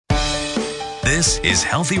This is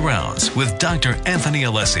Healthy Rounds with Dr. Anthony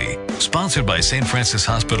Alessi, sponsored by St. Francis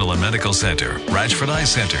Hospital and Medical Center, Ratchford Eye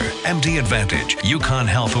Center, MD Advantage, Yukon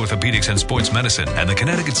Health Orthopedics and Sports Medicine, and the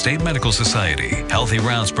Connecticut State Medical Society. Healthy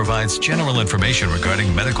Rounds provides general information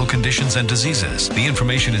regarding medical conditions and diseases. The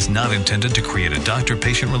information is not intended to create a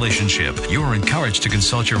doctor-patient relationship. You are encouraged to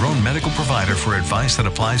consult your own medical provider for advice that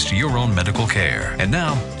applies to your own medical care. And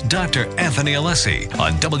now, Dr. Anthony Alessi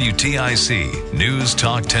on WTIC, News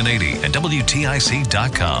Talk 1080 and WTIC.com.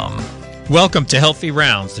 Welcome to Healthy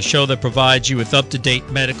Rounds, the show that provides you with up-to-date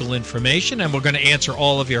medical information, and we're going to answer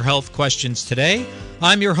all of your health questions today.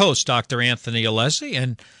 I'm your host, Dr. Anthony Alessi,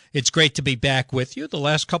 and it's great to be back with you. The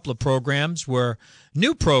last couple of programs were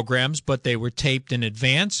new programs, but they were taped in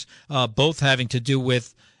advance, both having to do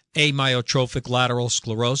with amyotrophic lateral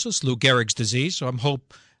sclerosis, Lou Gehrig's disease, so I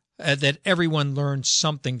hope that everyone learned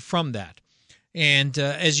something from that. And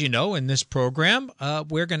as you know, in this program,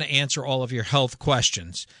 we're going to answer all of your health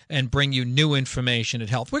questions and bring you new information at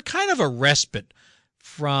health. We're kind of a respite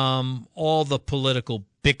from all the political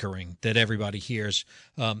bickering that everybody hears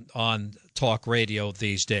on talk radio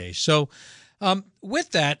these days. So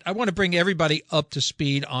with that, I want to bring everybody up to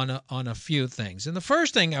speed on a few things. And the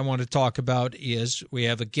first thing I want to talk about is we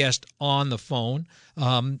have a guest on the phone,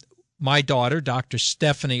 my daughter, Dr.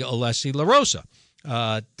 Stephanie Alessi LaRosa.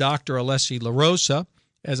 Dr. Alessi LaRosa,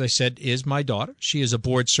 as I said, is my daughter. She is a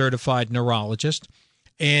board-certified neurologist,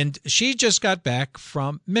 and she just got back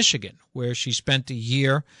from Michigan, where she spent a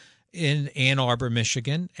year in Ann Arbor,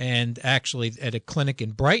 Michigan, and actually at a clinic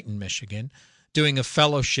in Brighton, Michigan, doing a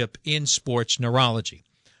fellowship in sports neurology.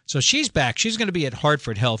 So she's back. She's going to be at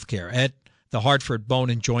Hartford Healthcare, at the Hartford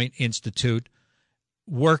Bone and Joint Institute,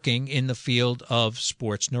 working in the field of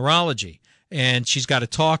sports neurology. And she's got a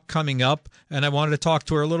talk coming up, and I wanted to talk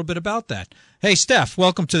to her a little bit about that. Hey, Steph,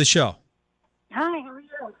 welcome to the show. Hi, how are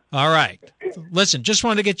you? All right. Listen, just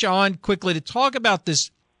wanted to get you on quickly to talk about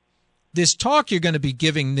this talk you're going to be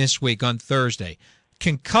giving this week on Thursday,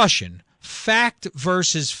 concussion, fact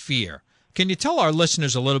versus fear. Can you tell our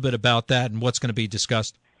listeners a little bit about that and what's going to be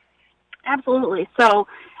discussed? Absolutely. So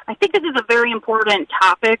I think this is a very important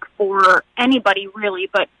topic for anybody, really,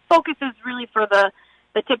 but focus is really for the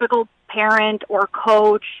typical parent or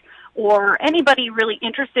coach or anybody really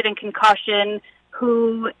interested in concussion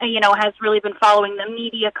who, has really been following the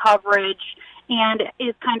media coverage and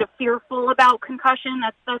is kind of fearful about concussion.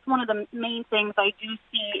 That's one of the main things I do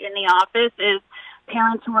see in the office is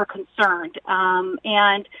parents who are concerned.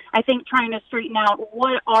 And I think trying to straighten out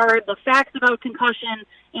what are the facts about concussion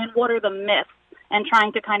and what are the myths, and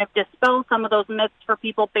trying to kind of dispel some of those myths for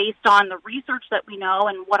people based on the research that we know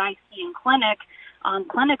and what I see in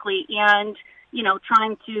clinically, and,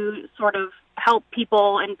 trying to sort of help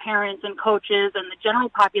people and parents and coaches and the general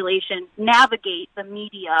population navigate the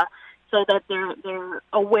media so that they're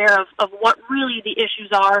aware of what really the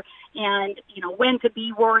issues are and, when to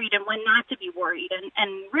be worried and when not to be worried.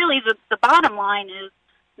 And really the bottom line is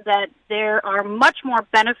that there are much more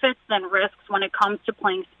benefits than risks when it comes to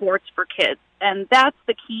playing sports for kids. And that's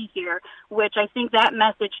the key here, which I think that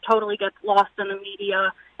message totally gets lost in the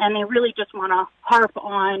media, and they really just want to harp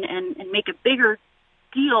on and make a bigger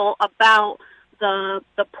deal about the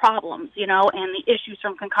problems, and the issues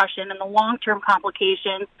from concussion and the long-term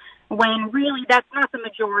complications, when really that's not the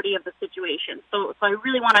majority of the situation. So I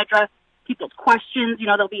really want to address people's questions.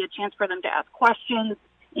 There'll be a chance for them to ask questions,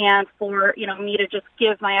 and for, me to just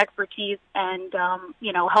give my expertise and,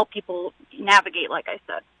 help people navigate, like I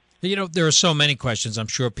said. There are so many questions I'm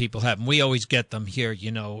sure people have, and we always get them here,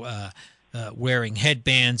 wearing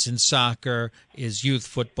headbands in soccer, is youth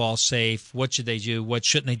football safe, what should they do, what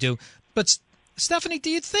shouldn't they do? But, Stephanie, do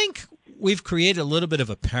you think we've created a little bit of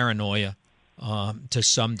a paranoia to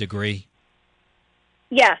some degree?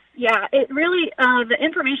 Yes, yeah. It really, the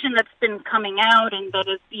information that's been coming out and that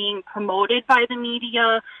is being promoted by the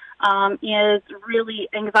media is really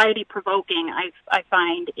anxiety-provoking, I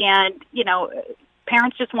find. And,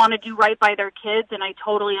 parents just want to do right by their kids, and I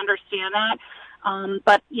totally understand that.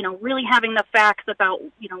 But, really having the facts about,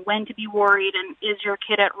 when to be worried and is your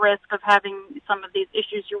kid at risk of having some of these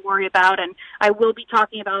issues you worry about. And I will be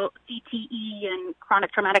talking about CTE and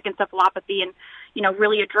chronic traumatic encephalopathy and,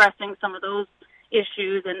 really addressing some of those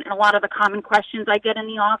issues and a lot of the common questions I get in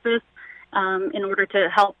the office in order to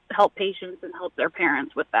help patients and help their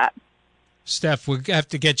parents with that. Steph, we have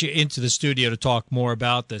to get you into the studio to talk more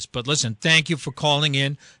about this. But listen, thank you for calling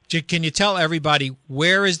in. Can you tell everybody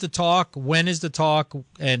where is the talk, when is the talk,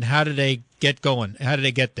 and how do they get going? How do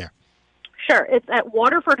they get there? Sure. It's at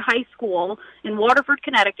Waterford High School in Waterford,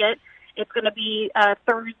 Connecticut. It's going to be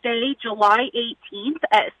Thursday, July 18th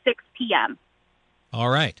at 6 p.m. All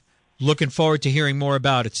right. Looking forward to hearing more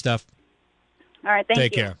about it, Steph. All right, thank you.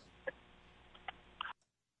 Take care.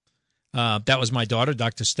 That was my daughter,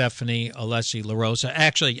 Dr. Stephanie Alessi LaRosa.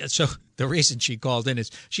 Actually, so the reason she called in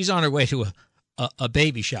is she's on her way to a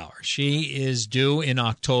baby shower. She is due in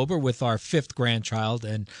October with our 5th grandchild,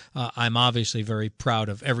 and I'm obviously very proud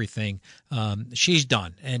of everything she's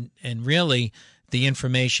done. And really, the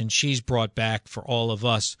information she's brought back for all of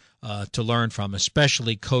us to learn from,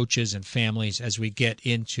 especially coaches and families as we get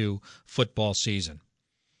into football season.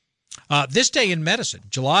 This day in medicine,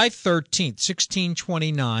 July 13th,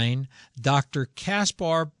 1629, Dr.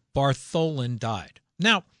 Caspar Bartholin died.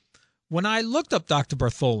 Now, when I looked up Dr.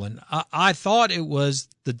 Bartholin, I thought it was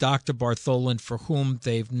the Dr. Bartholin for whom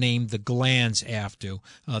they've named the glands after,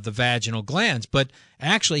 the vaginal glands, but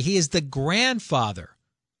actually he is the grandfather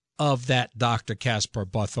of that Dr. Caspar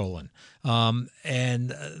Bartholin.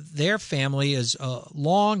 And their family is a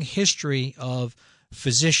long history of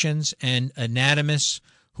physicians and anatomists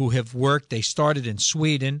who have worked. They started in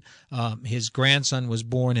Sweden. His grandson was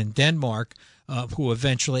born in Denmark, who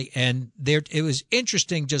eventually, and there, it was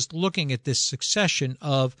interesting just looking at this succession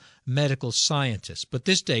of medical scientists. But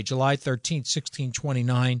this day, July 13th,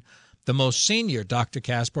 1629, the most senior, Dr.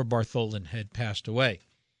 Caspar Bartholin, had passed away.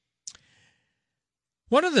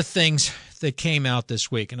 One of the things that came out this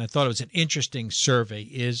week, and I thought it was an interesting survey,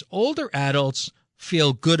 is older adults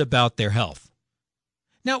feel good about their health.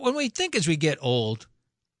 Now, when we think as we get old,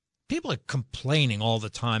 people are complaining all the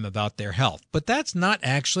time about their health, but that's not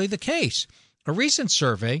actually the case. A recent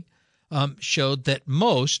survey showed that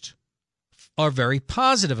most are very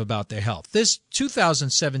positive about their health. This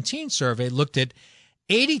 2017 survey looked at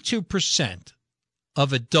 82%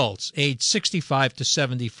 of adults aged 65 to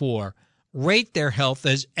 74 rate their health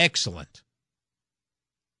as excellent.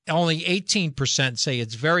 Only 18% say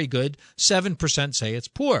it's very good, 7% say it's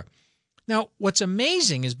poor. Now, what's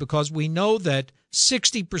amazing is because we know that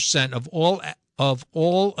 60% of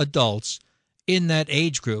all adults in that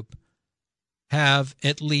age group have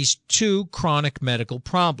at least 2 chronic medical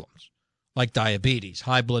problems, like diabetes,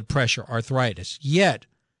 high blood pressure, arthritis. Yet,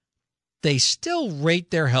 they still rate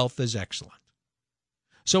their health as excellent.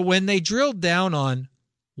 So when they drill down on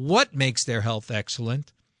what makes their health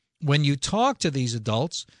excellent, when you talk to these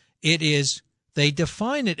adults, it is they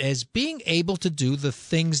define it as being able to do the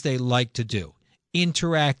things they like to do,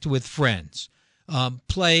 interact with friends,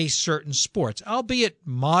 play certain sports, albeit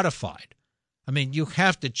modified. I mean, you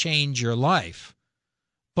have to change your life,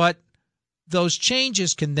 but those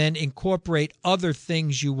changes can then incorporate other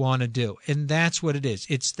things you want to do, and that's what it is.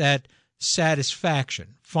 It's that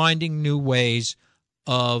satisfaction, finding new ways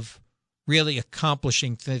of really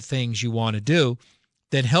accomplishing the things you want to do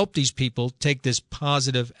that help these people take this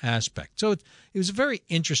positive aspect. So it was a very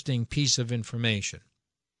interesting piece of information.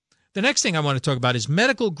 The next thing I want to talk about is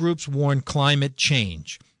medical groups warn climate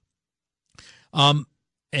change. And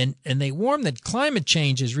they warn that climate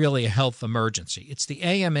change is really a health emergency. It's the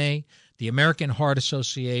AMA, the American Heart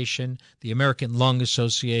Association, the American Lung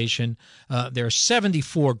Association. There are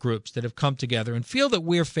 74 groups that have come together and feel that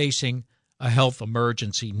we're facing a health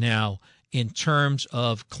emergency now in terms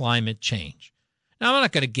of climate change. Now, I'm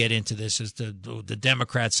not going to get into this as the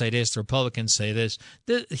Democrats say this, the Republicans say this.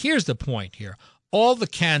 Here's the point here. All the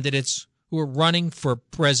candidates who are running for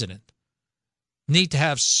president need to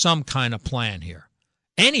have some kind of plan here.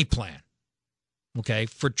 Any plan, okay,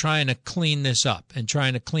 for trying to clean this up and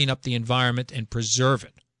trying to clean up the environment and preserve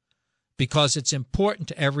it, because it's important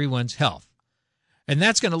to everyone's health. And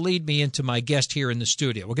that's going to lead me into my guest here in the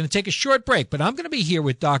studio. We're going to take a short break, but I'm going to be here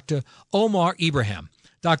with Dr. Omar Ibrahim.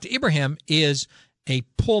 Dr. Ibrahim is a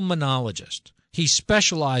pulmonologist. He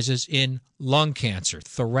specializes in lung cancer,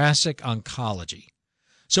 thoracic oncology.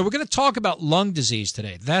 So we're going to talk about lung disease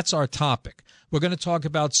today. That's our topic. We're going to talk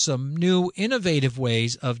about some new innovative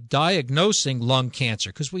ways of diagnosing lung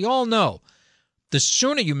cancer, because we all know the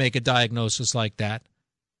sooner you make a diagnosis like that,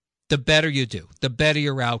 the better you do, the better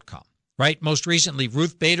your outcome, right? Most recently,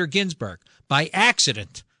 Ruth Bader Ginsburg, by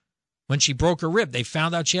accident, when she broke her rib, they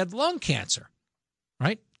found out she had lung cancer,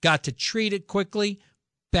 right? Got to treat it quickly,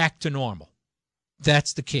 back to normal.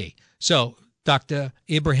 That's the key. So Dr.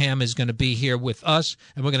 Ibrahim is going to be here with us,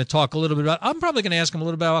 and we're going to talk a little bit about, I'm probably going to ask him a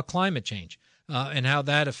little bit about climate change and how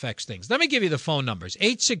that affects things. Let me give you the phone numbers,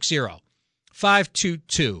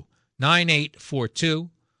 860-522-9842,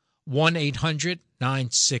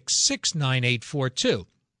 1-800-966-9842.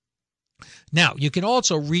 Now, you can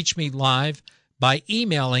also reach me live by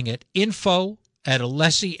emailing at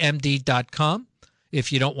info@alessimd.com.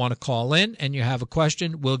 If you don't want to call in and you have a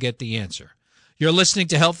question, we'll get the answer. You're listening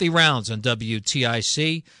to Healthy Rounds on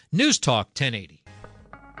WTIC News Talk 1080.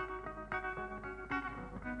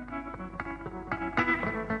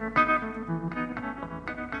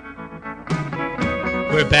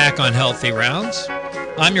 We're back on Healthy Rounds.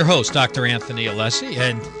 I'm your host, Dr. Anthony Alessi,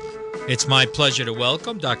 and it's my pleasure to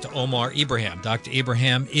welcome Dr. Omar Ibrahim. Dr.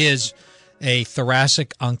 Ibrahim is a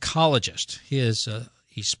thoracic oncologist.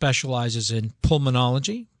 He specializes in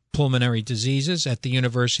pulmonology, pulmonary diseases at the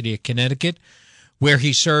University of Connecticut, where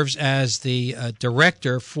he serves as the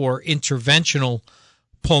director for interventional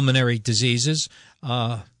pulmonary diseases.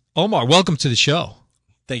 Omar, welcome to the show.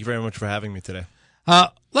 Thank you very much for having me today.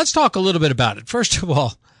 Let's talk a little bit about it. First of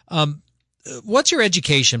all, what's your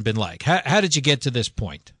education been like? How did you get to this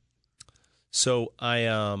point? So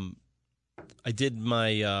I did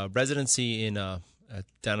my residency in down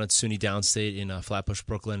at SUNY Downstate in Flatbush,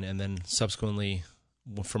 Brooklyn, and then subsequently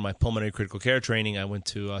for my pulmonary critical care training, I went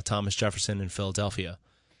to Thomas Jefferson in Philadelphia.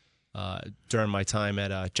 During my time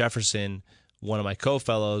at Jefferson, one of my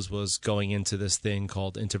co-fellows was going into this thing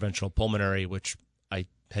called interventional pulmonary, which I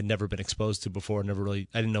had never been exposed to before. I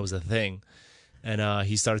didn't know it was a thing. And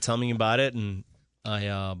he started telling me about it, and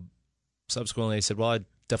I subsequently said, well, I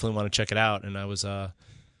definitely want to check it out. And I was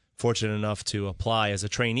fortunate enough to apply as a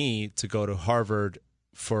trainee to go to Harvard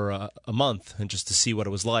for a month and just to see what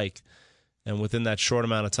it was like. And within that short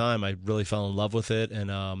amount of time, I really fell in love with it, and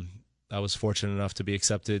I was fortunate enough to be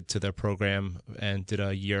accepted to their program and did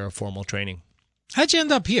a year of formal training. How'd you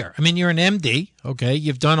end up here? I mean, you're an MD, okay?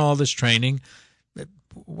 You've done all this training.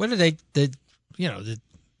 What did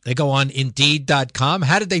they go on Indeed.com?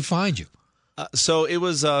 How did they find you? So it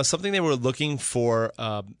was something they were looking for.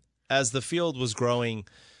 As the field was growing,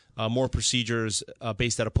 more procedures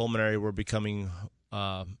based out of pulmonary were becoming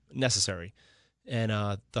necessary.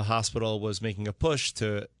 And the hospital was making a push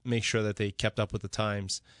to make sure that they kept up with the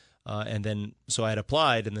times. And then, so I had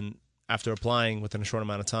applied, and then after applying within a short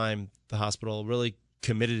amount of time, the hospital really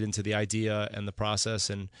committed into the idea and the process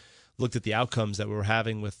and looked at the outcomes that we were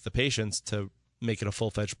having with the patients to make it a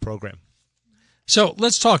full-fledged program. So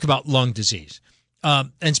let's talk about lung disease,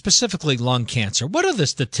 and specifically lung cancer. What are the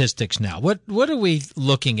statistics now? What are we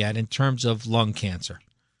looking at in terms of lung cancer?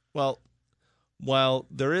 Well, while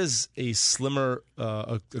there is a glimmer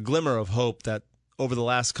of hope that over the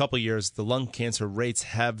last couple of years, the lung cancer rates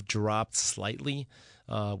have dropped slightly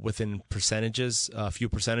within percentages, a few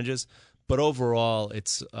percentages, but overall,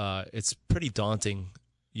 it's pretty daunting.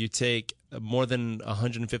 You take more than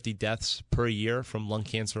 150 deaths per year from lung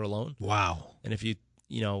cancer alone. Wow. And if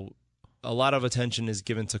a lot of attention is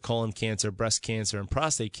given to colon cancer, breast cancer, and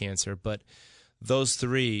prostate cancer, but those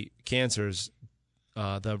three cancers,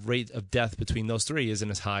 the rate of death between those three isn't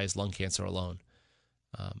as high as lung cancer alone.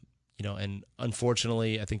 And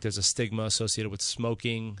unfortunately, I think there's a stigma associated with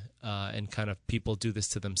smoking, and kind of people do this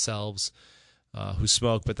to themselves who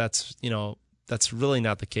smoke, but that's really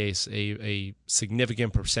not the case. A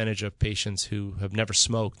significant percentage of patients who have never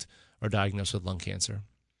smoked are diagnosed with lung cancer.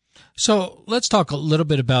 So let's talk a little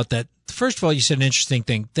bit about that. First of all, you said an interesting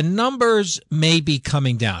thing. The numbers may be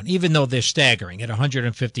coming down, even though they're staggering at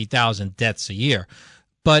 150,000 deaths a year.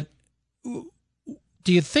 But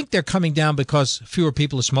do you think they're coming down because fewer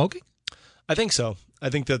people are smoking? I think so. I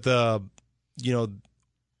think that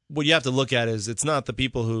what you have to look at is it's not the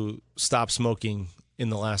people who stopped smoking in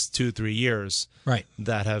the last 2-3 years, right,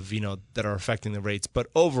 that have that are affecting the rates. But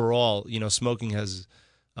overall, smoking has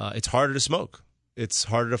it's harder to smoke. It's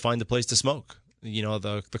harder to find a place to smoke.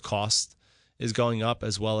 The cost is going up,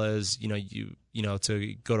 as well as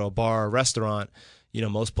to go to a bar or restaurant.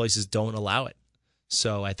 Most places don't allow it.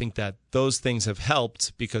 So I think that those things have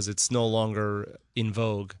helped because it's no longer in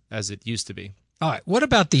vogue as it used to be. All right. What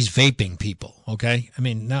about these vaping people? Okay. I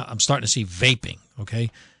mean, now I'm starting to see vaping. Okay.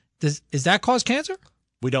 Does that cause cancer?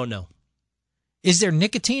 We don't know. Is there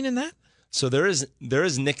nicotine in that? So there is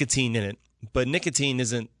nicotine in it, but nicotine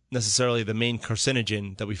isn't necessarily the main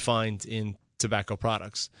carcinogen that we find in tobacco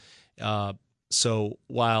products. So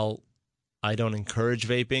while I don't encourage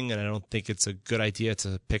vaping, and I don't think it's a good idea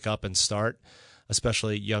to pick up and start,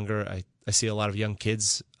 especially younger, I see a lot of young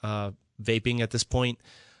kids vaping at this point.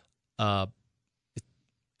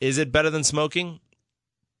 Is it better than smoking?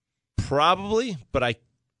 Probably, but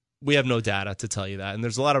we have no data to tell you that. And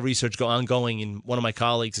there's a lot of research ongoing, and one of my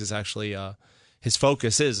colleagues is actually his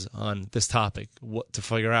focus is on this topic, to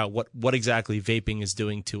figure out what exactly vaping is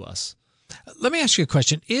doing to us. Let me ask you a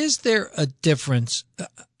question. Is there a difference?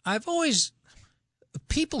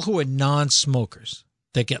 People who are non-smokers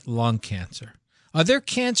that get lung cancer, are their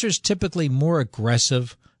cancers typically more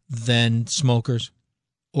aggressive than smokers?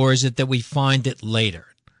 Or is it that we find it later?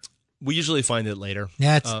 We usually find it later.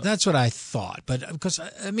 That's what I thought. But because,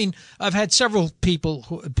 I mean, I've had several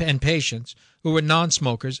people and patients who were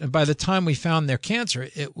non-smokers, and by the time we found their cancer,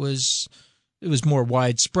 it was more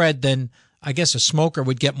widespread than I guess a smoker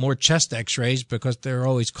would get more chest x-rays because they're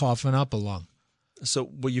always coughing up a lung. So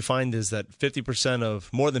what you find is that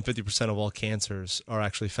more than 50% of all cancers are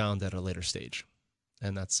actually found at a later stage.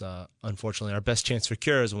 And that's unfortunately our best chance for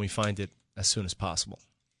cure is when we find it as soon as possible.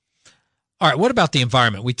 All right, what about the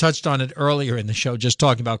environment? We touched on it earlier in the show, just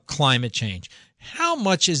talking about climate change. How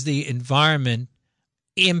much is the environment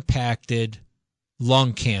impacted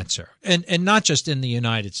lung cancer? And not just in the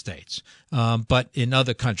United States, but in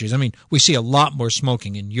other countries. I mean, we see a lot more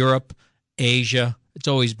smoking in Europe, Asia. It's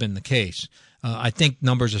always been the case. I think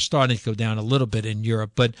numbers are starting to go down a little bit in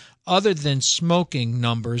Europe. But other than smoking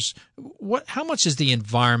numbers, how much is the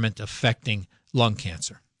environment affecting lung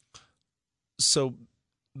cancer? So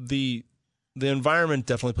the environment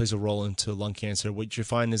definitely plays a role into lung cancer. What you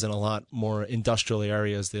find is in a lot more industrial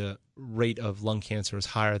areas, the rate of lung cancer is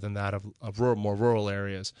higher than that of more rural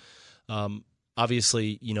areas.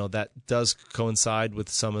 Obviously, that does coincide with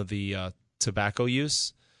some of the tobacco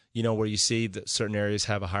use, where you see that certain areas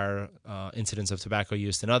have a higher incidence of tobacco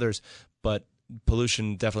use than others. But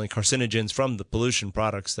pollution, definitely carcinogens from the pollution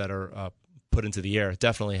products that are put into the air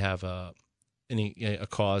definitely have a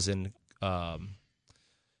cause in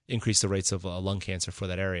increase the rates of lung cancer for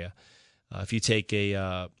that area. If you take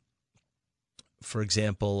for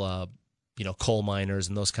example, coal miners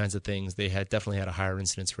and those kinds of things, they definitely had a higher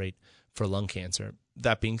incidence rate for lung cancer.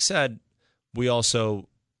 That being said, we also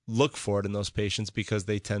look for it in those patients because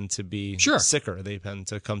they tend to be sicker. They tend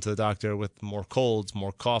to come to the doctor with more colds,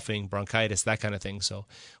 more coughing, bronchitis, that kind of thing. So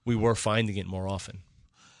we were finding it more often.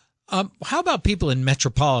 How about people in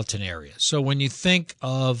metropolitan areas? So when you think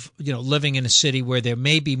of, living in a city where there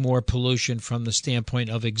may be more pollution from the standpoint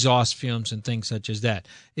of exhaust fumes and things such as that,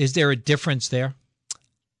 is there a difference there?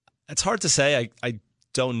 It's hard to say. I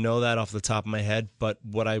don't know that off the top of my head, but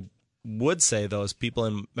what I would say, though, is people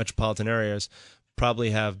in metropolitan areas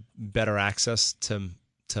probably have better access to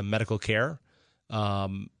medical care,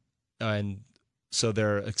 and so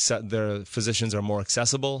their physicians are more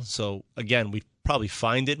accessible. So again, we probably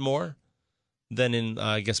find it more than in,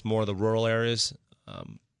 I guess, more of the rural areas.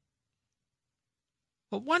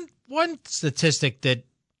 Well, one statistic that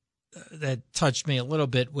touched me a little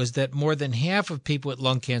bit was that more than half of people with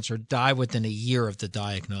lung cancer die within a year of the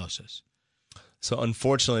diagnosis. So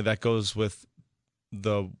unfortunately, that goes with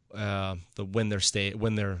the when their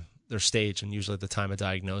stage and usually the time of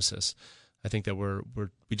diagnosis. I think that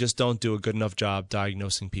we just don't do a good enough job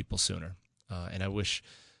diagnosing people sooner, and I wish,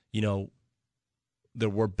 there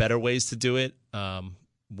were better ways to do it.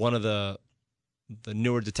 One of the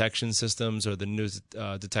newer detection systems or the new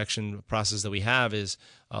detection process that we have is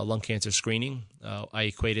lung cancer screening. I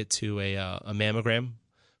equate it to a mammogram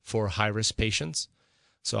for high-risk patients.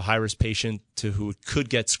 So a high-risk patient who could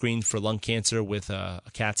get screened for lung cancer with a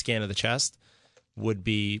CAT scan of the chest would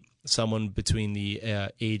be someone between the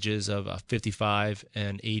ages of 55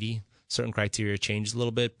 and 80. Certain criteria changed a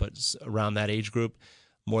little bit, but around that age group,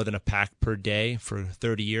 more than a pack per day for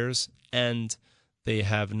 30 years, and they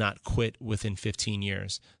have not quit within 15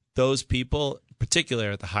 years. Those people, particularly,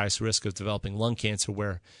 are at the highest risk of developing lung cancer,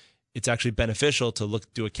 where it's actually beneficial to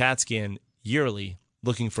do a CAT scan yearly,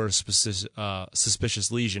 looking for a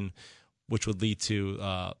suspicious lesion, which would lead to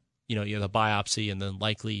the biopsy and then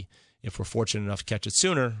likely, if we're fortunate enough to catch it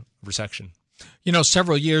sooner, resection.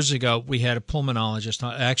 Several years ago, we had a pulmonologist,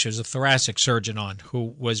 actually it was a thoracic surgeon on,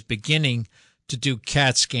 who was beginning to do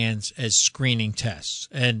CAT scans as screening tests.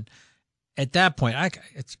 And at that point,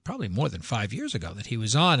 it's probably more than 5 years ago that he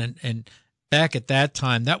was on. And back at that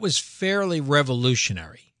time, that was fairly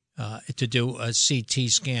revolutionary to do a CT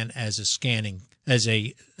scan as a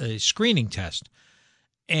screening test.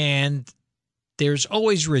 And there's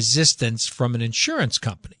always resistance from an insurance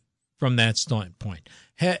company from that standpoint.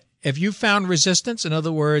 Have you found resistance? In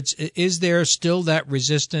other words, is there still that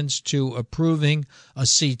resistance to approving a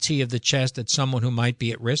CT of the chest at someone who might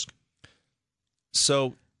be at risk?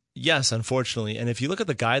 So, yes, unfortunately. And if you look at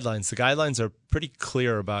the guidelines are pretty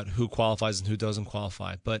clear about who qualifies and who doesn't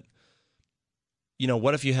qualify. But,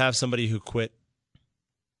 what if you have somebody who quit,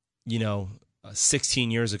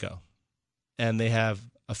 16 years ago, and they have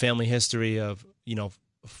a family history of,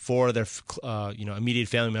 4 of their immediate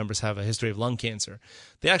family members have a history of lung cancer.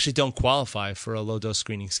 They actually don't qualify for a low-dose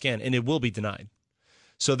screening scan, and it will be denied.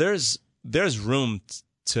 So there's room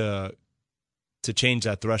to change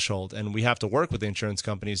that threshold, and we have to work with the insurance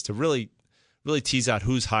companies to really tease out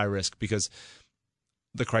who's high risk, because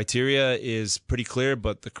the criteria is pretty clear,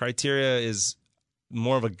 but the criteria is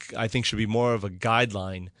I think should be more of a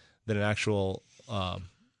guideline than an actual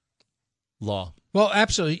law. Well,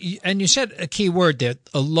 absolutely. And you said a key word there,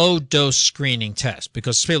 a low-dose screening test,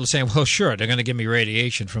 because people are saying, well, sure, they're going to give me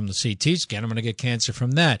radiation from the CT scan. I'm going to get cancer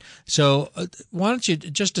from that. So why don't you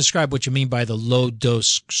just describe what you mean by the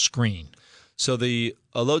low-dose screen? So a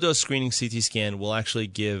low-dose screening CT scan will actually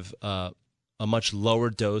give a much lower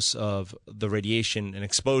dose of the radiation and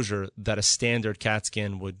exposure that a standard CAT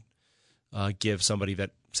scan would give somebody that,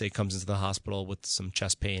 say, comes into the hospital with some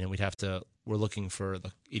chest pain, and we're looking for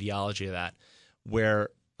the etiology of that. Where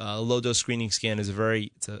a low-dose screening scan is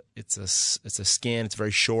it's a scan. It's very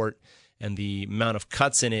short, and the amount of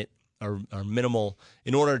cuts in it are minimal.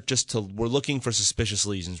 In order we're looking for suspicious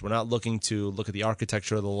lesions. We're not looking to look at the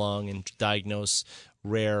architecture of the lung and diagnose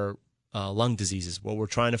rare lung diseases. What we're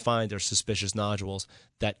trying to find are suspicious nodules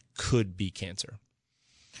that could be cancer.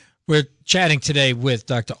 We're chatting today with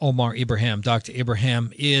Dr. Omar Ibrahim. Dr.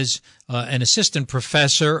 Ibrahim is an assistant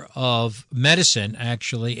professor of medicine,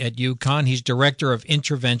 actually, at UConn. He's director of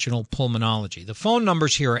interventional pulmonology. The phone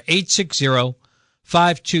numbers here are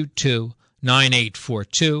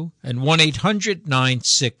 860-522-9842 and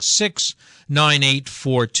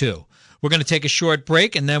 1-800-966-9842. We're going to take a short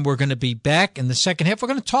break, and then we're going to be back in the second half. We're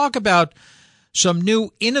going to talk about some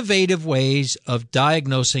new innovative ways of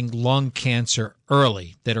diagnosing lung cancer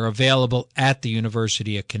early that are available at the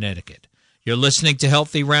University of Connecticut. You're listening to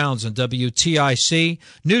Healthy Rounds on WTIC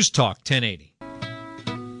News Talk 1080.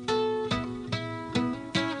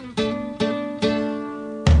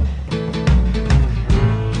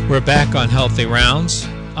 We're back on Healthy Rounds.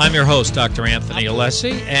 I'm your host, Dr. Anthony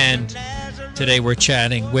Alessi, and today we're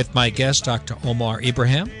chatting with my guest, Dr. Omar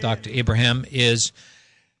Ibrahim. Dr. Ibrahim is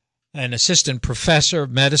an assistant professor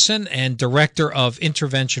of medicine and director of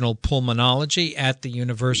interventional pulmonology at the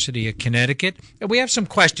University of Connecticut. And we have some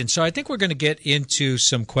questions, so I think we're going to get into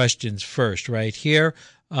some questions first right here.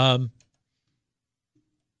 Brenna,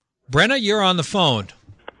 you're on the phone.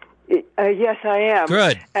 Yes, I am.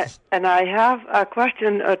 Good. And I have a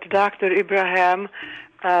question to Dr. Ibrahim.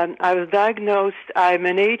 I was diagnosed, I'm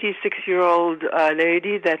an 86-year-old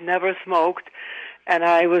lady that never smoked, and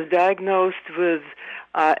I was diagnosed with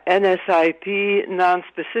NSIP,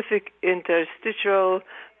 nonspecific interstitial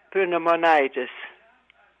pneumonitis.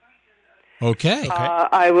 Okay.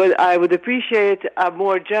 I would appreciate a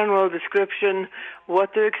more general description,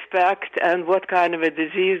 what to expect and what kind of a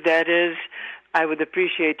disease that is. I would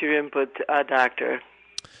appreciate your input, doctor.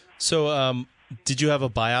 So, did you have a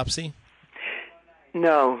biopsy?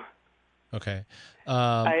 No. Okay.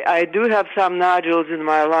 I do have some nodules in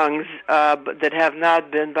my lungs that have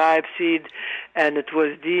not been biopsied, and it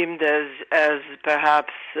was deemed as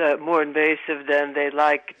perhaps more invasive than they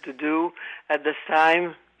like to do at this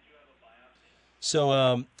time.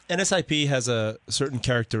 So NSIP has a certain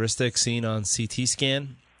characteristic seen on CT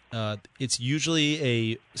scan. It's usually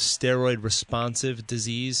a steroid-responsive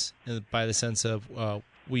disease by the sense of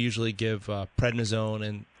we usually give prednisone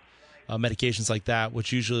and medications like that,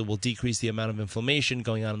 which usually will decrease the amount of inflammation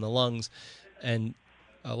going on in the lungs. And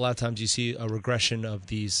a lot of times you see a regression of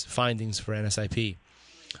these findings for NSIP.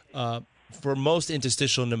 For most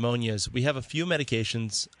interstitial pneumonias, we have a few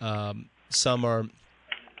medications. Some are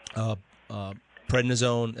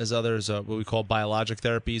prednisone, as others what we call biologic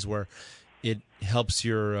therapies, where it helps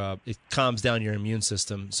it calms down your immune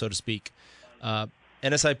system, so to speak.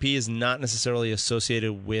 NSIP is not necessarily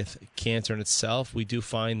associated with cancer in itself. We do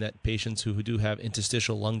find that patients who do have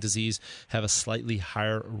interstitial lung disease have a slightly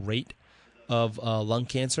higher rate of lung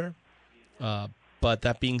cancer. But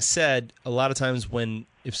that being said, a lot of times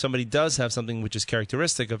if somebody does have something which is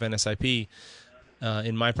characteristic of NSIP,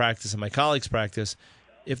 in my practice and my colleagues' practice,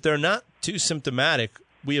 if they're not too symptomatic,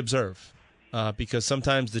 we observe because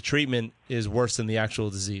sometimes the treatment is worse than the actual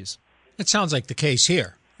disease. It sounds like the case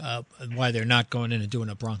here. Why they're not going in and doing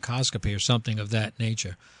a bronchoscopy or something of that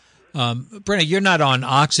nature. Brenna, you're not on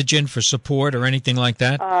oxygen for support or anything like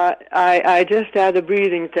that? I just had a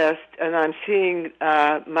breathing test, and I'm seeing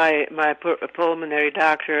my pulmonary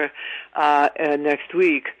doctor next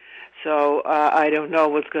week. So I don't know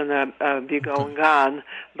what's going to be going on,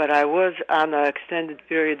 but I was on an extended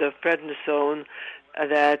period of prednisone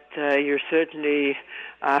that you're certainly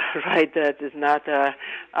right that is not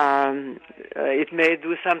it may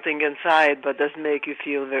do something inside but doesn't make you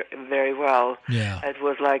feel very well. Yeah. It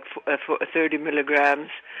was like 30 milligrams,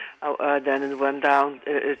 then it went down.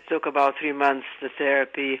 It took about 3 months, the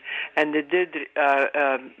therapy, and it did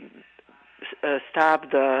stop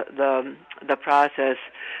the process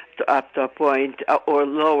up to a point or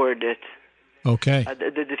lowered it. Okay.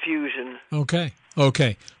 The diffusion. Okay.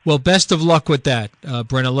 Well, best of luck with that,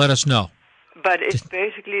 Brenna. Let us know. But it's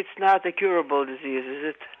not a curable disease,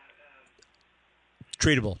 is it?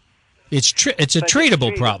 Treatable. It's a But it's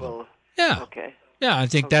treatable problem. Yeah. Okay. Yeah, I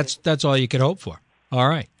think that's all you could hope for. All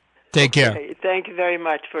right. Take care. Thank you very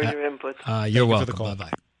much for your input. You're welcome.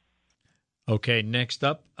 Bye-bye. Okay, next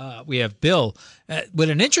up, we have Bill with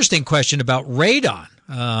an interesting question about radon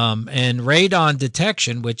and radon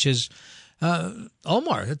detection, which is,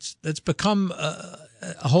 Omar, it's become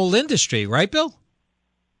a whole industry, right, Bill?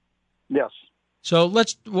 Yes. So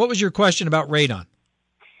what was your question about radon?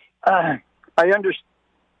 I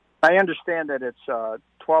understand that it's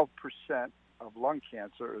 12% of lung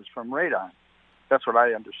cancer is from radon. That's what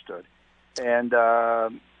I understood. And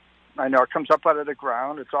I know it comes up out of the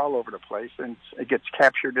ground. It's all over the place, and it gets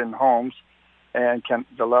captured in homes, and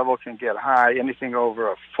the level can get high. Anything over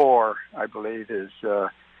a 4, I believe, is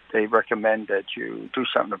they recommend that you do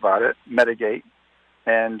something about it, mitigate.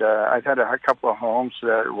 And I've had a couple of homes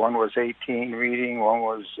that one was 18 reading, one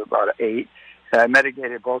was about 8. And I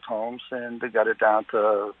mitigated both homes, and they got it down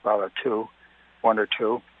to about a 2, 1 or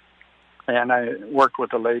 2. And I worked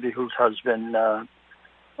with a lady whose husband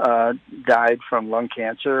died from lung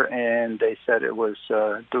cancer, and they said it was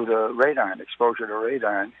due to radon, exposure to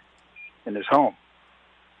radon in his home.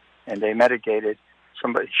 And they mitigated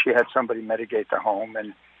she had somebody mitigate the home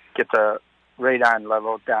and get the radon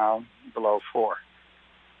level down below 4.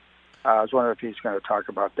 I was wondering if he's going to talk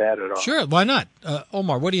about that at all. Sure, why not?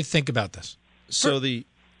 Omar, what do you think about this? So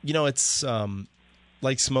it's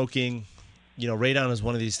like smoking. Radon is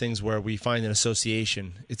one of these things where we find an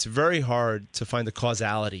association. It's very hard to find the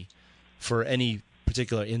causality for any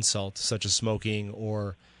particular insult, such as smoking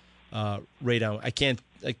or radon. I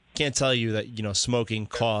can't tell you that smoking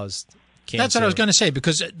caused cancer. That's what I was going to say,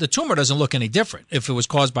 because the tumor doesn't look any different if it was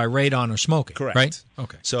caused by radon or smoking. Correct. Right?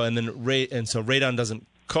 Okay. So so radon doesn't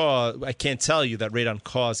cause. I can't tell you that radon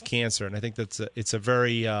caused cancer, and I think it's a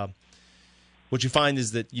very. What you find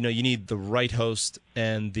is that you need the right host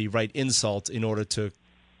and the right insult in order to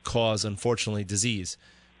cause, unfortunately, disease.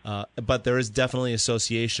 But there is definitely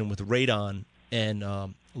association with radon and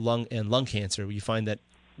lung cancer. You find that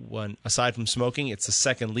aside from smoking, it's the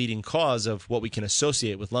second leading cause of what we can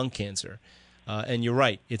associate with lung cancer. And you're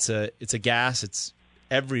right; it's a gas. It's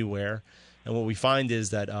everywhere, and what we find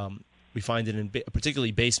is that we find it in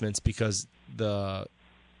particularly basements because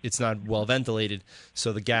it's not well ventilated,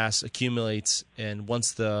 so the gas accumulates, and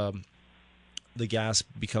once the gas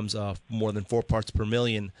becomes more than 4 parts per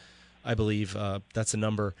million, I believe that's the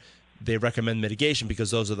number. They recommend mitigation because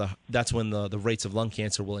that's when the rates of lung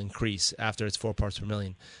cancer will increase after it's 4 parts per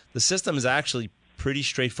million. The system is actually pretty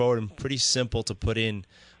straightforward and pretty simple to put in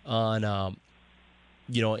on.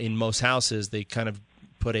 In most houses, they kind of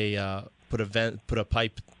put a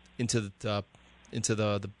pipe into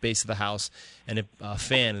the base of the house, and a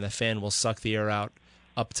fan, and the fan will suck the air out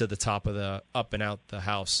up to the top of up and out the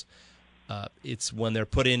house. It's when they're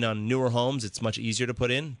put in on newer homes, it's much easier to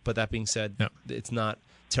put in. But that being said, It's not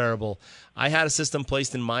terrible. I had a system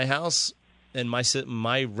placed in my house, and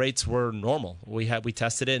my rates were normal. We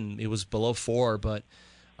tested it, and it was below 4. But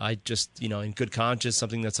I just in good conscience,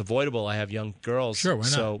 something that's avoidable. I have young girls, sure, why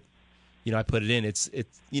not? So I put it in. It's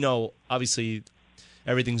obviously.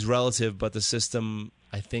 Everything's relative, but the system,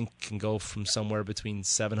 I think, can go from somewhere between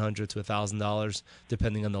 $700 to $1,000,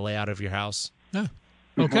 depending on the layout of your house. Yeah.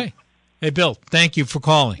 Okay. Hey, Bill, thank you for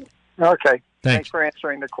calling. Okay. Thanks for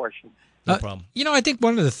answering the question. No problem. I think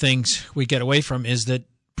one of the things we get away from is that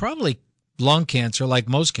probably lung cancer, like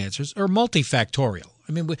most cancers, are multifactorial.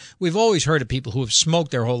 I mean, we've always heard of people who have smoked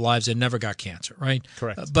their whole lives and never got cancer, right?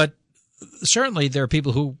 Correct. But certainly there are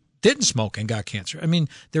people who didn't smoke and got cancer. I mean,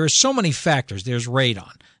 there are so many factors. There's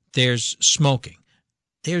radon. There's smoking.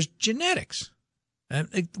 There's genetics.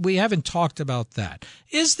 We haven't talked about that.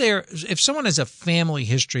 If someone has a family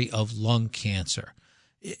history of lung cancer,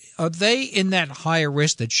 are they in that higher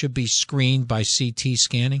risk that should be screened by CT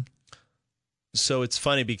scanning? So it's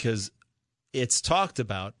funny because it's talked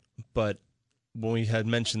about, but when we had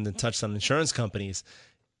mentioned and touched on insurance companies,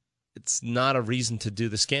 it's not a reason to do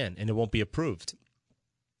the scan, and it won't be approved.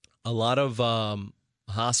 A lot of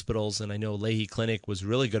hospitals, and I know Leahy Clinic was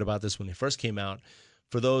really good about this when they first came out.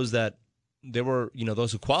 For those that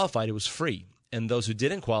those who qualified, it was free, and those who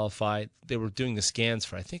didn't qualify, they were doing the scans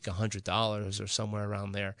for I think $100 or somewhere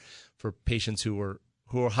around there for patients who were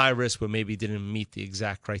high risk but maybe didn't meet the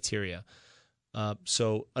exact criteria.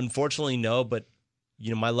 So unfortunately, no. But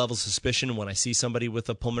my level of suspicion when I see somebody with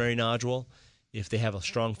a pulmonary nodule, if they have a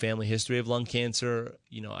strong family history of lung cancer,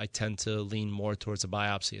 I tend to lean more towards a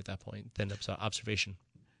biopsy at that point than observation.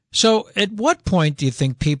 So at what point do you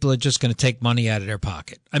think people are just going to take money out of their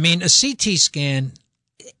pocket? I mean, a CT scan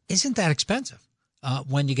isn't that expensive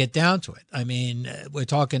when you get down to it. I mean, we're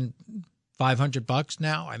talking $500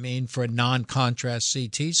 now. I mean, for a non-contrast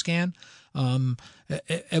CT scan.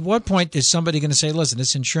 At what point is somebody going to say, listen,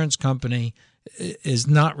 this insurance company is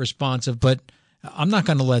not responsive, but I'm not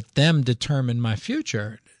going to let them determine my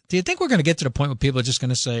future? Do you think we're going to get to the point where people are just going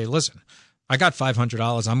to say, listen, I got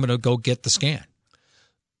 $500, I'm going to go get the scan?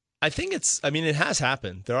 I think it has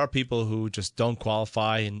happened. There are people who just don't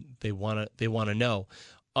qualify and they want to know.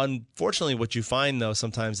 Unfortunately, what you find though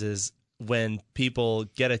sometimes is when people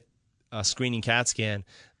get a screening CAT scan,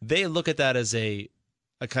 they look at that as a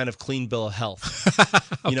kind of clean bill of health.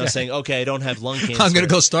 Okay. Saying, okay, I don't have lung cancer. I'm going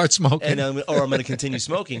to go start smoking. or I'm going to continue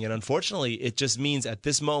smoking. And unfortunately, it just means at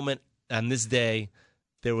this moment and this day,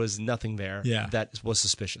 there was nothing there that was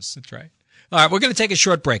suspicious. That's right. All right, we're going to take a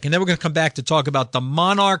short break, and then we're going to come back to talk about the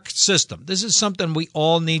Monarch system. This is something we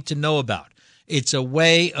all need to know about. It's a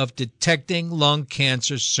way of detecting lung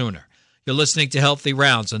cancer sooner. You're listening to Healthy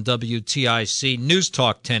Rounds on WTIC News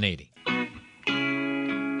Talk 1080.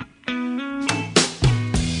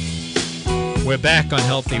 We're back on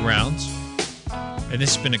Healthy Rounds, and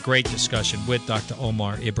this has been a great discussion with Dr.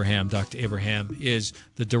 Omar Ibrahim. Dr. Ibrahim is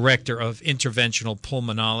the Director of Interventional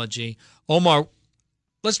Pulmonology. Omar,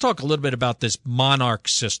 let's talk a little bit about this Monarch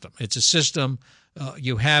system. It's a system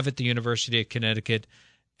you have at the University of Connecticut,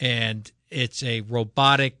 and it's a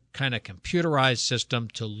robotic kind of computerized system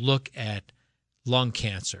to look at lung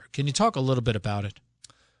cancer. Can you talk a little bit about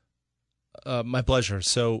it? My pleasure.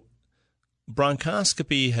 So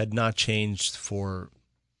bronchoscopy had not changed for,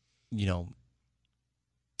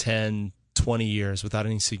 10, 20 years without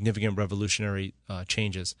any significant revolutionary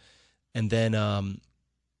changes. And then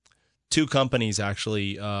two companies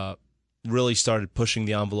actually really started pushing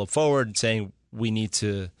the envelope forward and saying we need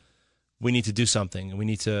to do something, and we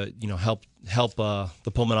need to help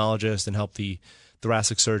the pulmonologist and help the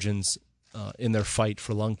thoracic surgeons in their fight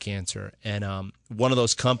for lung cancer. And one of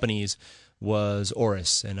those companies was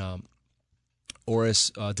Auris, and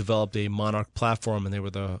Auris developed a Monarch platform, and they were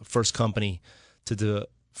the first company to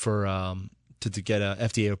get a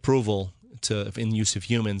FDA approval in use of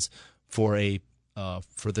humans for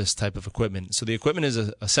this type of equipment. So the equipment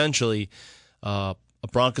is essentially a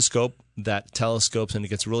bronchoscope that telescopes, and it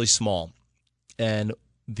gets really small. And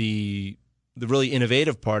the really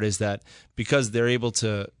innovative part is that because they're able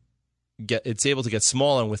to it's able to get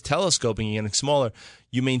smaller, and with telescoping and getting smaller,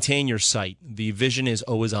 you maintain your sight. The vision is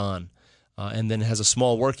always on. And then it has a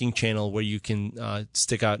small working channel where you can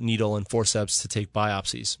stick out needle and forceps to take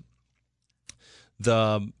biopsies.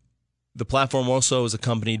 The platform also is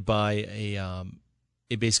accompanied by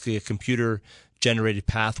basically a computer-generated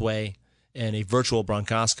pathway and a virtual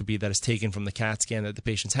bronchoscopy that is taken from the CAT scan that the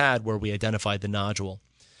patients had, where we identified the nodule.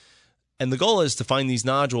 And the goal is to find these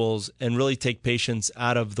nodules and really take patients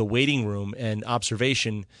out of the waiting room and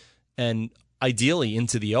observation, and ideally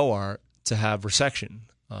into the OR to have resection.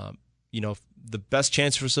 The best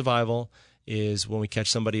chance for survival is when we catch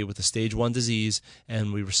somebody with a stage 1 disease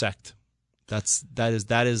and we resect.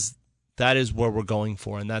 That is where we're going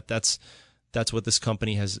for, and that's what this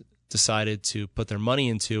company has decided to put their money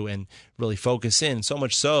into and really focus in. So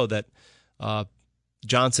much so that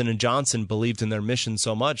Johnson & Johnson believed in their mission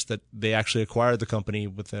so much that they actually acquired the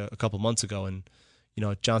company a couple months ago. And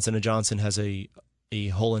Johnson & Johnson has a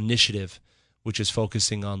whole initiative which is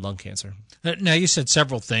focusing on lung cancer. Now, you said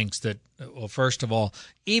several things that, well, first of all,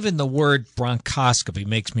 even the word bronchoscopy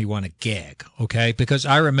makes me want to gag, okay? Because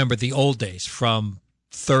I remember the old days from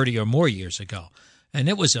 30 or more years ago, and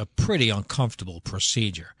it was a pretty uncomfortable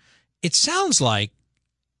procedure. It sounds like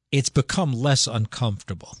it's become less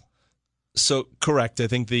uncomfortable. So, correct. I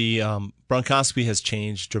think the bronchoscopy has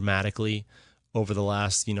changed dramatically over the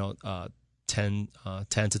last, 10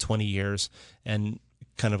 to 20 years, and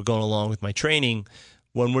kind of going along with my training,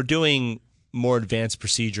 when we're doing more advanced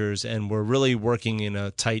procedures and we're really working in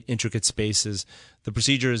a tight, intricate spaces, the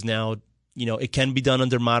procedure is now, it can be done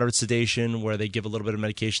under moderate sedation where they give a little bit of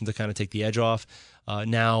medication to kind of take the edge off.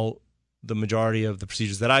 Now, the majority of the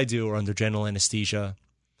procedures that I do are under general anesthesia.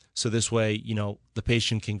 So this way, the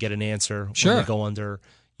patient can get an answer when they go under,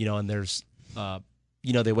 and there's,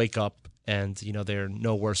 they wake up and, they're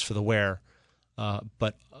no worse for the wear.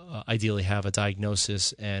 But ideally have a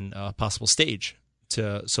diagnosis and a possible stage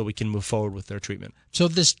so we can move forward with their treatment. So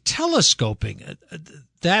this telescoping,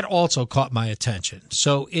 that also caught my attention.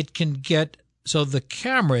 So the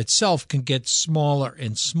camera itself can get smaller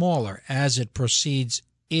and smaller as it proceeds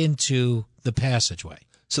into the passageway.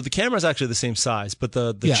 So the camera is actually the same size, but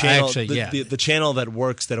the channel that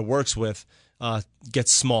it works with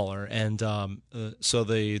gets smaller, and so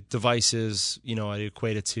the device is, I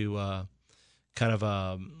equate it to kind of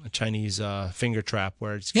a Chinese finger trap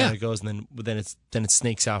where it kind of goes, and then it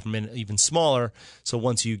snakes out from even smaller. So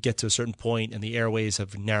once you get to a certain point and the airways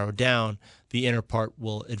have narrowed down, the inner part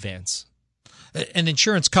will advance. And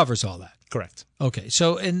insurance covers all that. Correct. Okay.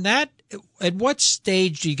 So at what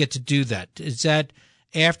stage do you get to do that? Is that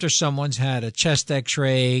after someone's had a chest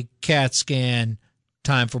X-ray, CAT scan,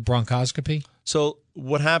 time for bronchoscopy? So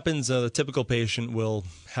what happens, the typical patient will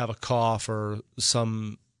have a cough or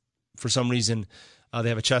for some reason they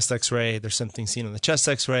have a chest X-ray, there's something seen on the chest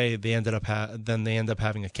X-ray, they end up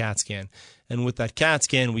having a CAT scan. And with that CAT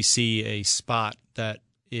scan, we see a spot that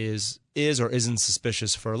is or isn't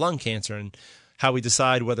suspicious for lung cancer. And how we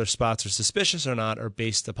decide whether spots are suspicious or not are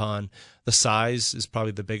based upon the size is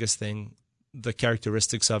probably the biggest thing. The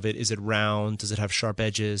characteristics of it. Is it round? Does it have sharp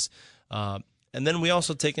edges? And then we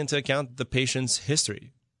also take into account the patient's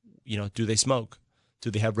history. Do they smoke? Do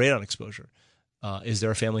they have radon exposure? Is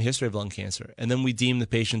there a family history of lung cancer? And then we deem the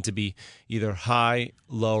patient to be either high,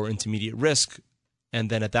 low, or intermediate risk. And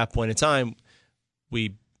then at that point in time,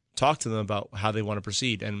 we talk to them about how they want to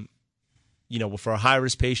proceed. And for a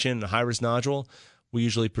high-risk patient, a high-risk nodule, we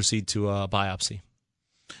usually proceed to a biopsy.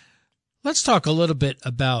 Let's talk a little bit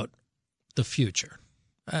about the future.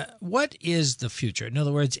 What is the future? In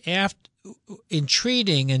other words, in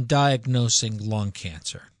treating and diagnosing lung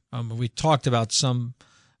cancer, we talked about some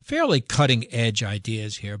fairly cutting-edge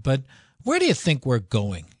ideas here, but where do you think we're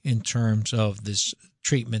going in terms of this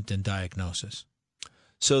treatment and diagnosis?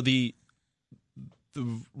 So the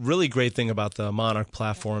really great thing about the Monarch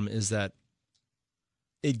platform is that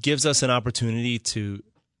it gives us an opportunity to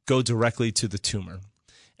go directly to the tumor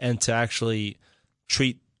and to actually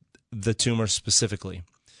treat the tumor specifically.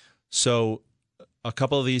 So a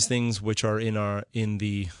couple of these things which are in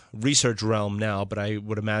the research realm now, but I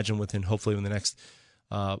would imagine hopefully in the next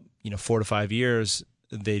 4 to 5 years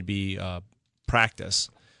they'd be practice.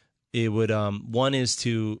 It would one is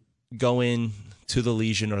to go in to the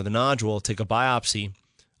lesion or the nodule, take a biopsy,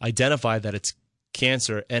 identify that it's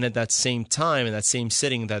cancer, and at that same time, in that same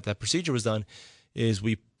sitting that procedure was done, is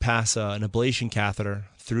we pass an ablation catheter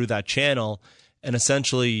through that channel and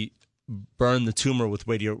essentially burn the tumor with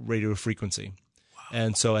radio frequency. Wow.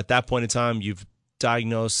 And so at that point in time, you've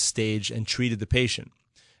diagnosed, staged, and treated the patient.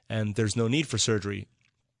 And there's no need for surgery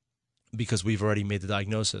because we've already made the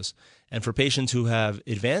diagnosis. And for patients who have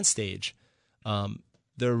advanced stage,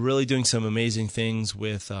 they're really doing some amazing things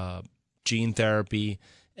with gene therapy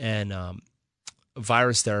and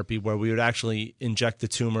virus therapy, where we would actually inject the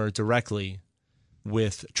tumor directly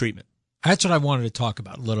with treatment. That's what I wanted to talk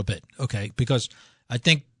about a little bit, okay? Because I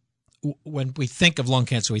think when we think of lung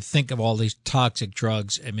cancer, we think of all these toxic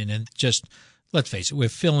drugs. I mean, and just let's face it, we're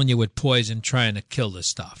filling you with poison trying to kill this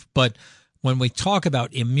stuff. But when we talk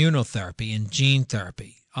about immunotherapy and gene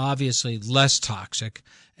therapy, obviously less toxic,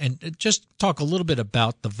 and just talk a little bit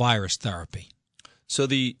about the virus therapy. So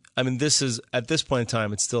this is, at this point in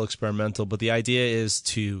time, it's still experimental, but the idea is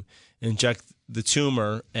to inject the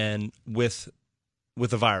tumor and with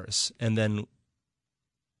a virus, and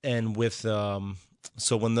with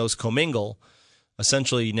so when those commingle,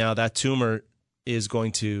 essentially now that tumor is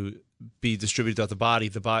going to be distributed throughout the body.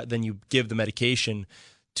 Then you give the medication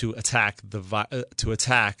to attack the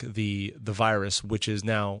virus, which is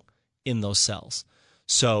now in those cells.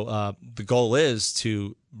 So the goal is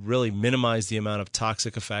to really minimize the amount of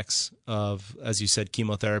toxic effects of, as you said,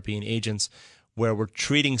 chemotherapy and agents, where we're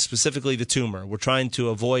treating specifically the tumor. We're trying to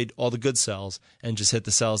avoid all the good cells and just hit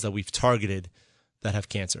the cells that we've targeted that have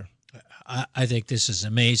cancer. I think this is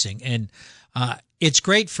amazing. And it's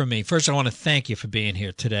great for me. First, I want to thank you for being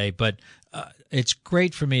here today, but it's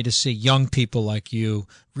great for me to see young people like you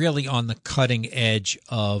really on the cutting edge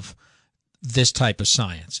of this type of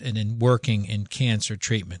science and in working in cancer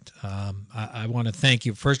treatment. I want to thank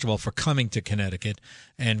you, first of all, for coming to Connecticut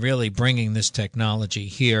and really bringing this technology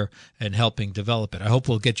here and helping develop it. I hope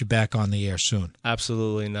we'll get you back on the air soon.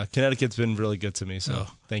 Absolutely. Now, Connecticut's been really good to me, so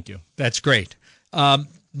thank you. That's great.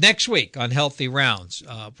 Next week on Healthy Rounds,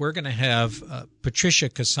 we're going to have Patricia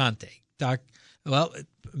Casante.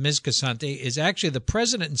 Ms. Casante is actually the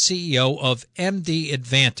president and CEO of MD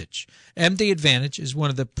Advantage. MD Advantage is one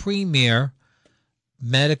of the premier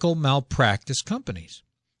medical malpractice companies.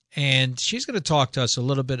 And she's going to talk to us a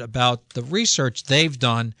little bit about the research they've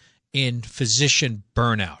done in physician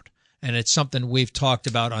burnout. And it's something we've talked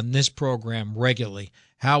about on this program regularly,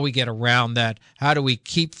 how we get around that, how do we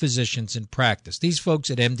keep physicians in practice. These folks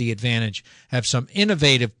at MD Advantage have some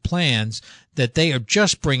innovative plans that they are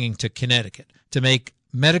just bringing to Connecticut to make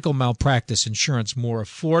medical malpractice insurance more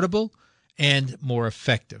affordable and more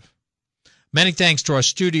effective. Many thanks to our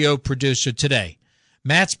studio producer today,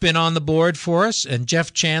 Matt's been on the board for us, and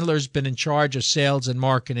Jeff Chandler's been in charge of sales and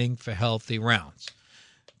marketing for Healthy Rounds.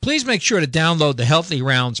 Please make sure to download the Healthy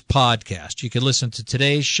Rounds podcast. You can listen to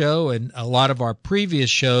today's show and a lot of our previous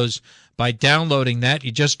shows by downloading that.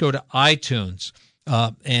 You just go to iTunes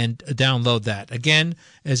and download that. Again,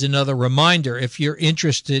 as another reminder, if you're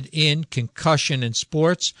interested in concussion in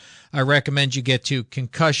sports, I recommend you get to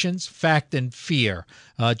Concussions, Fact and Fear,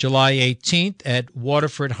 July 18th at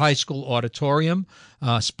Waterford High School Auditorium,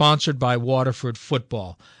 sponsored by Waterford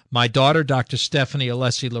Football. My daughter, Dr. Stephanie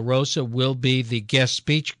Alessi LaRosa, will be the guest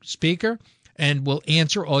speaker and will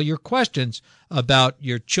answer all your questions about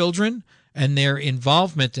your children and their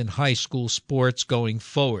involvement in high school sports going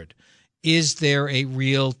forward. Is there a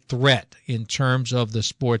real threat in terms of the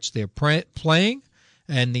sports they're playing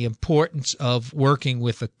and the importance of working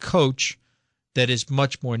with a coach that is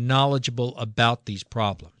much more knowledgeable about these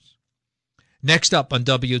problems? Next up on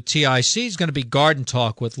WTIC is going to be Garden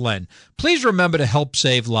Talk with Len. Please remember to help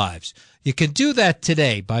save lives. You can do that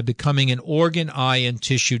today by becoming an organ, eye, and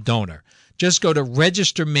tissue donor. Just go to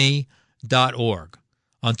registerme.org.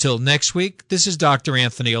 Until next week, this is Dr.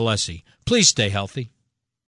 Anthony Alessi. Please stay healthy.